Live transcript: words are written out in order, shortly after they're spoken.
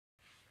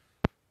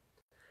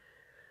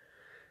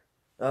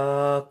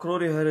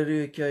Korore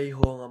hareru kia iho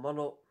ngā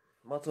mano,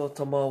 matua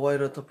tama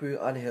waira tapu,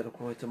 anihera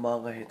koe te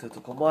maanga he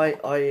tutuko mai,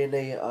 ai e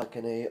nei a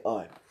kene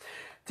ai.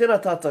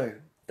 Tēnā tātou,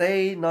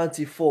 day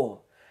 94.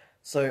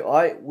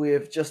 So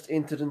we've just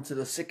entered into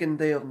the second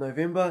day of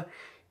November,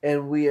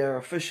 and we are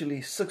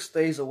officially 6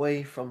 days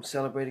away from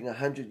celebrating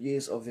 100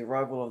 years of the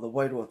arrival of the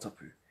Wairua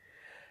tapu.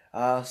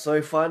 So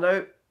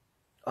whānau,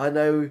 I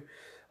know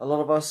a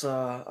lot of us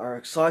are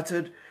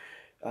excited.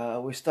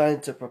 We're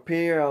starting to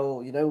prepare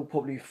our,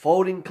 probably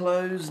folding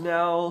clothes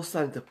now,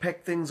 starting to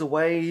pack things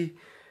away.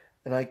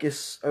 And I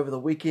guess over the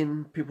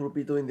weekend, people will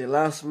be doing their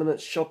last minute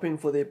shopping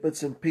for their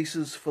bits and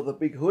pieces for the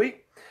big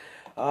hui.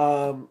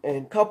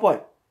 And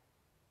kapai.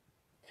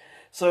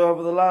 So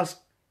over the last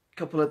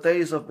couple of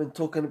days, I've been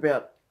talking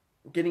about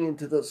getting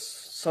into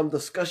some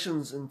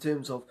discussions in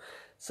terms of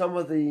some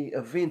of the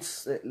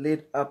events that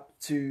led up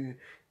to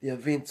the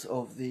events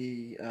of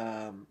the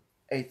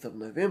 8th of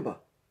November.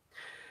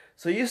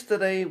 So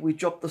yesterday we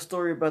dropped the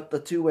story about the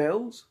two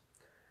whales.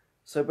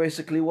 So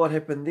basically what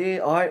happened there,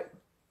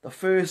 the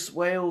first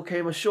whale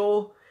came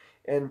ashore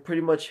and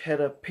pretty much had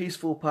a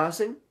peaceful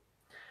passing.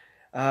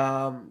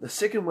 The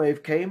second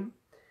wave came,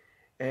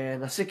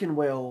 and a second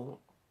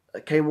whale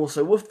came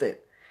also with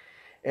that.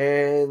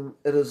 And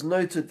it is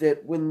noted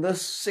that when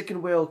this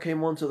second whale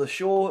came onto the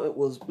shore, it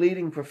was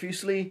bleeding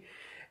profusely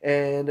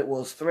and it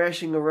was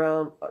thrashing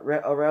around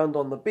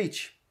on the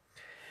beach.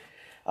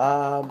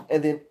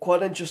 And then,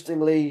 quite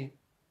interestingly,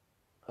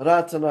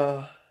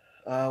 Ratana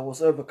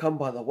was overcome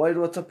by the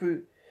Wairua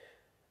tapu.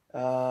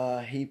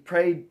 He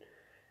prayed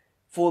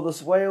for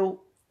this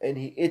whale and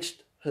he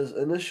etched his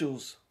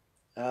initials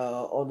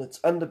on its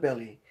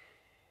underbelly.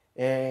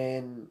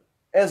 And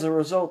as a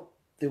result,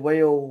 the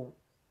whale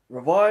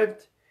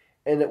revived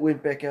and it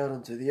went back out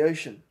into the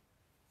ocean.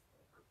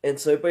 And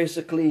so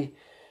basically,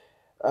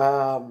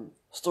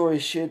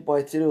 stories shared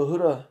by Te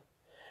Reo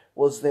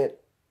was that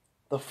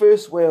the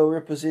first whale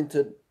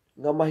represented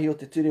ngā mahi o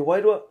te ture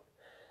wairua,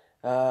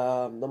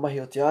 ngā mahi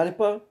o te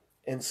arepa,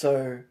 and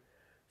so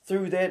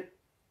through that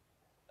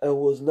it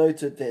was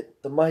noted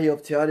that the mahi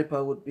of te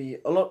arepa would be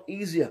a lot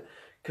easier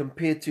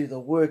compared to the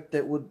work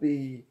that would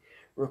be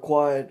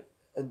required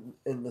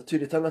in the ture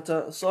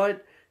tangata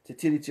side, te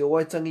tiri te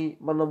waitangi,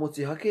 mana mo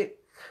te hake.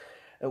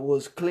 It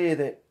was clear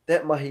that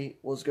that mahi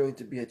was going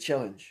to be a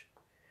challenge.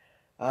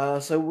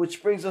 So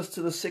which brings us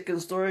to the second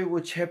story,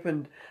 which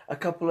happened a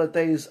couple of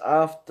days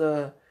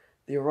after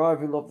the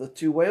arriving of the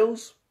two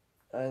whales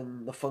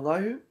and the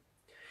whangaihu.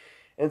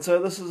 And so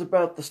this is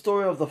about the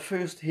story of the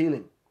first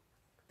healing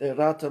that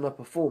Ratana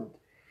performed.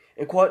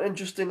 And quite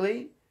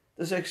interestingly,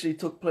 this actually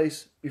took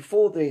place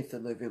before the 8th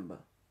of November.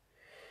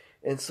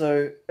 And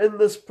so in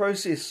this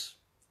process,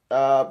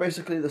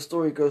 basically the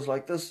story goes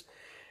like this.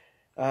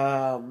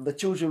 The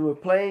children were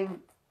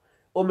playing,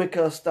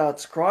 Omeka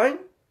starts crying,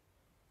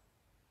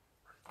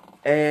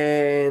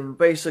 and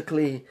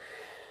basically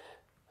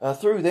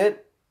through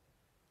that,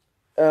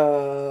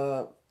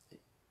 Ratana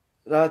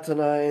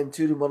and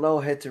Turu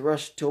Manao had to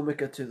rush Te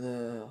Omeka to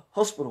the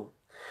hospital,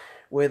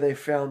 where they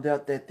found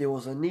out that there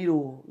was a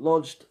needle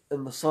lodged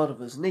in the side of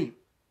his knee.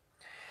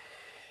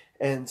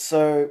 And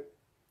so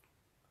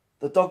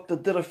the doctor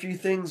did a few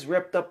things,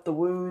 wrapped up the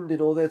wound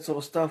and all that sort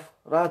of stuff.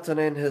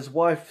 Ratana and his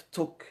wife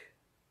took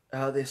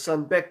their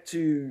son back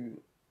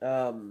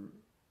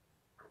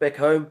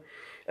home,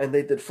 and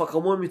they did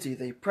whakamoemiti,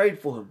 they prayed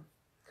for him.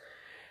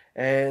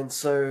 And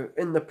so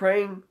in the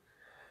praying,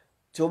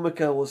 Te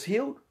Omeka was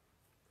healed,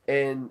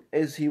 and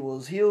as he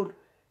was healed,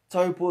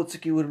 Taupua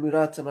Tiki Urumi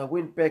Ratana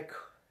went back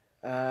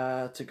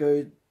to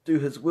go do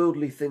his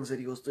worldly things that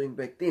he was doing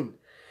back then.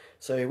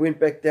 So he went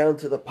back down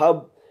to the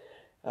pub,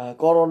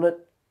 got on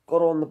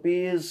the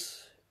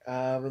beers,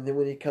 and then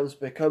when he comes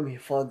back home, he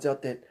finds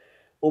out that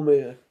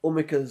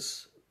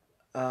Omeka's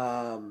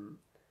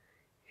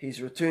he's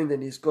returned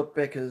and he's got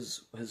back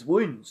his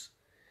wounds.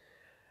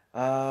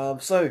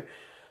 So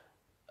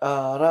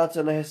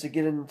Ratana has to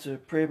get into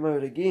prayer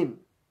mode again,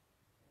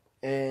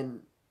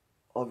 and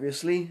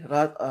obviously Te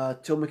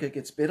Omeka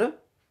gets better,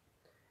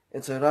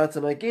 and so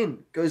Ratana again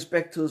goes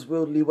back to his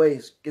worldly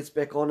ways, gets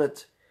back on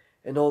it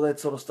and all that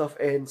sort of stuff,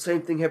 and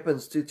same thing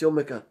happens to Te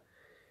Omeka.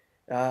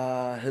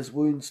 His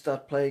wounds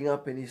start playing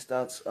up and he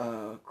starts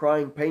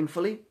crying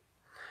painfully,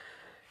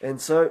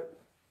 and so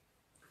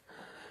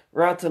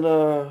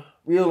Ratana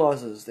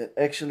realizes that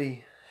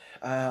actually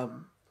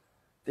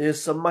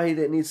there's some mahi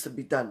that needs to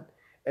be done.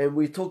 And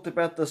we talked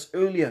about this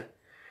earlier,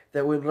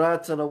 that when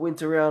Ratana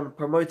went around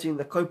promoting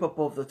the kaupapa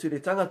of the ture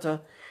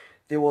tangata,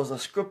 there was a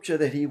scripture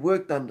that he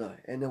worked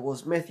under, and it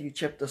was Matthew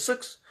chapter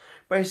 6.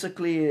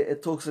 Basically,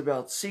 it talks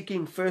about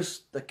seeking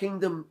first the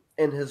kingdom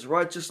and his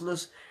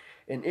righteousness,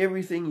 and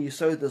everything you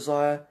so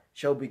desire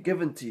shall be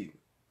given to you.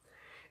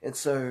 And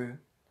so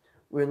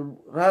when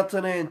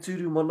Ratana and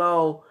Turu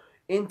Manao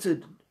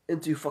entered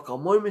into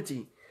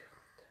whakamoemiti,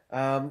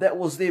 that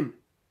was them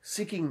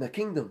seeking the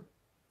kingdom.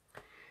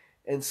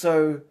 And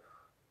so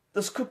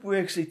this kupu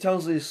actually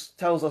tells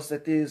us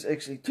that there's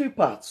actually two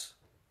parts.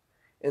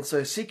 And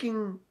so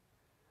seeking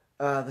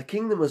the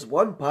kingdom is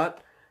one part,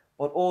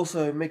 but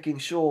also making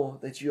sure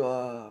that you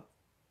are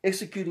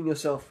executing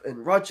yourself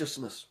in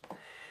righteousness.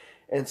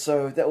 And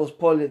so that was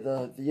probably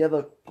the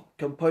other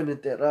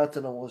component that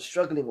Ratana was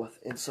struggling with.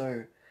 And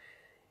so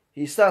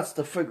he starts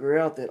to figure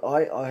out that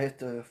I have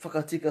to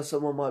whakatika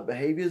some of my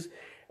behaviors.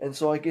 And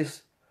so I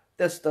guess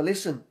that's the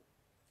lesson,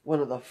 one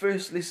of the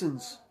first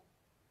lessons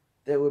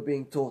that we're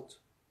being taught.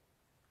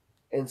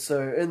 And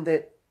so in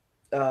that,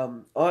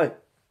 I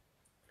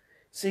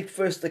seek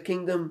first the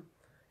kingdom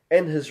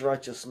and his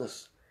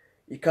righteousness.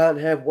 You can't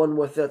have one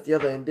without the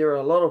other. And there are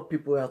a lot of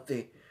people out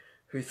there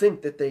who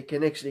think that they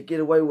can actually get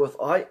away with,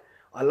 I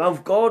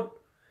love God,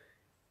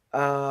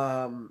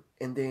 and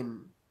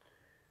then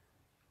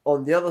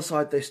on the other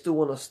side they still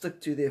want to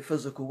stick to their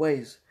physical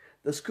ways.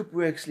 The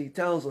scripture actually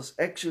tells us,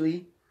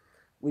 actually,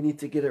 we need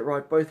to get it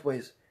right both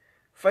ways.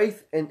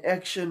 Faith and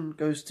action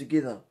goes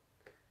together.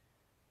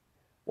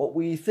 What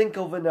we think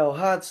of in our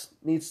hearts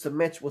needs to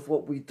match with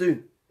what we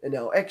do in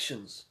our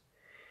actions.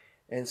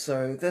 And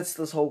so that's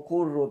this whole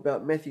korero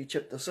about Matthew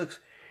chapter 6.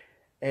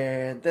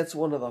 And that's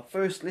one of the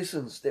first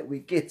lessons that we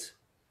get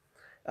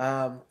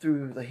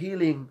through the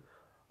healing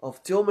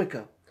of Te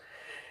Omeka.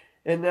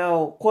 And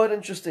now, quite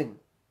interesting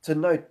to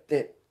note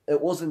that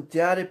it wasn't Te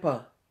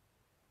Arepa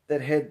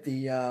that had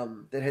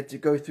to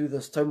go through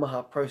this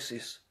taumaha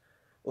process.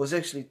 It was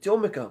actually Te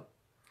Omeka.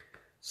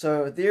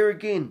 So there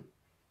again,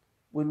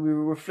 when we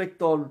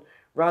reflect on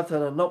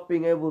Ratana not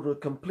being able to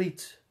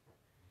complete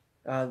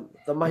the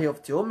mahi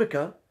of Te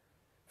Omeka,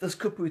 this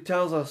kupu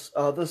tells us,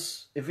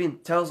 this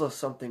event tells us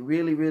something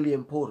really, really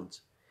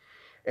important.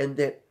 And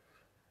that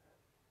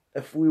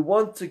if we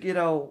want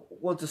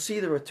to see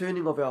the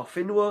returning of our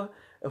whenua,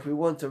 if we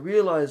want to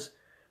realize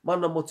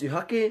mana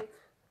motuhake,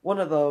 one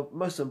of the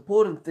most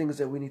important things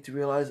that we need to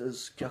realize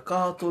is kia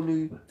kaha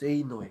tonu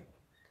te inoi.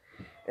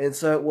 And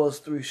so it was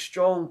through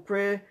strong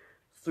prayer,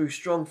 through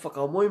strong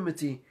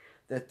whakamoimiti,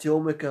 that Te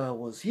Omeka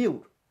was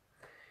healed.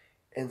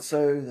 And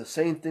so the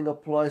same thing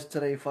applies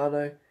today,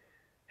 whānau.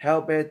 How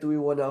bad do we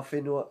want our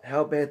whenua?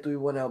 How bad do we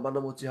want our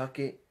mana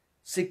motuhake?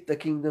 Seek the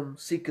kingdom,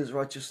 seek his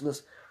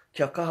righteousness.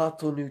 Kia kaha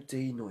tonu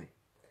te inoi.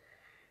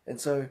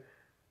 And so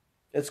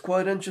it's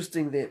quite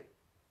interesting that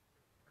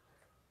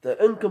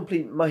the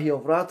incomplete mahi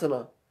of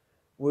Ratana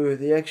were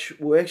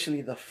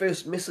actually the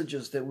first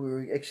messages that we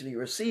were actually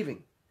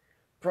receiving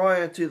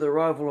prior to the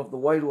arrival of the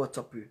Wairua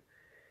tapu.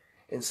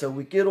 And so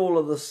we get all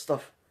of this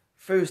stuff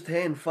first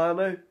hand,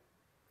 whānau,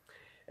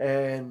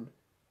 and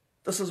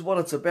this is what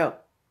it's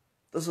about.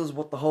 This is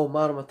what the whole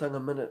Maramatanga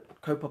Minute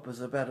kaupapa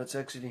is about. It's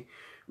actually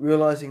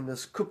realizing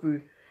this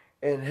kupu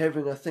and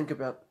having a think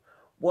about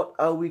what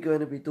are we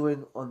going to be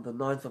doing on the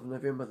 9th of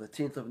November, the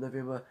 10th of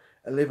November,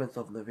 11th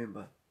of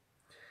November.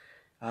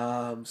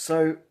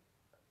 So,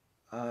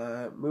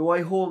 me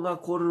waiho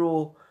ngā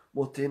kōrero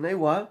mō tēnei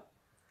wā.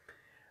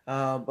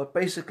 But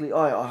basically,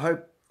 I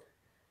hope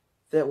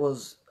that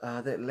was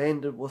that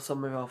landed with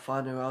some of our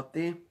whānau out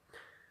there.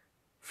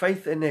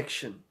 Faith and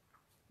action.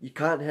 You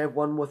can't have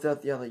one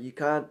without the other. You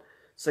can't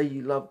say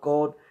you love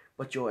God,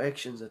 but your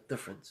actions are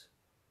different.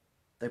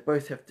 They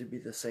both have to be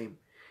the same.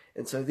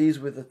 And so these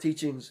were the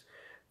teachings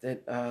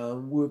that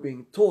were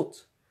being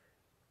taught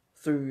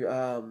through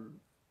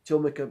Te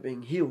Omeka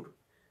being healed.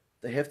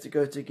 They have to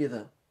go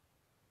together.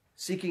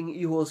 Seeking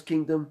Iho's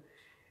kingdom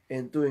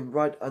and doing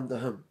right under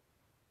him.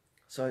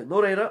 So,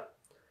 nō reira,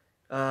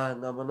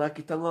 ngā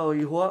manakitanga o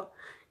Ihoa,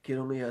 ki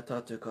rungi a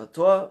tātou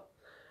katoa.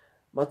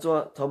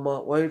 Matua,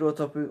 tama, wairua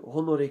tapu,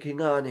 honore ki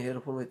ngā ane he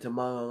rapunga te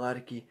māngā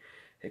ngāriki.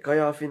 He kai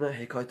āwhina,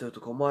 he kai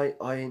tautoko mai,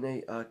 ai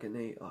nei, ake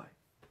nei, ai.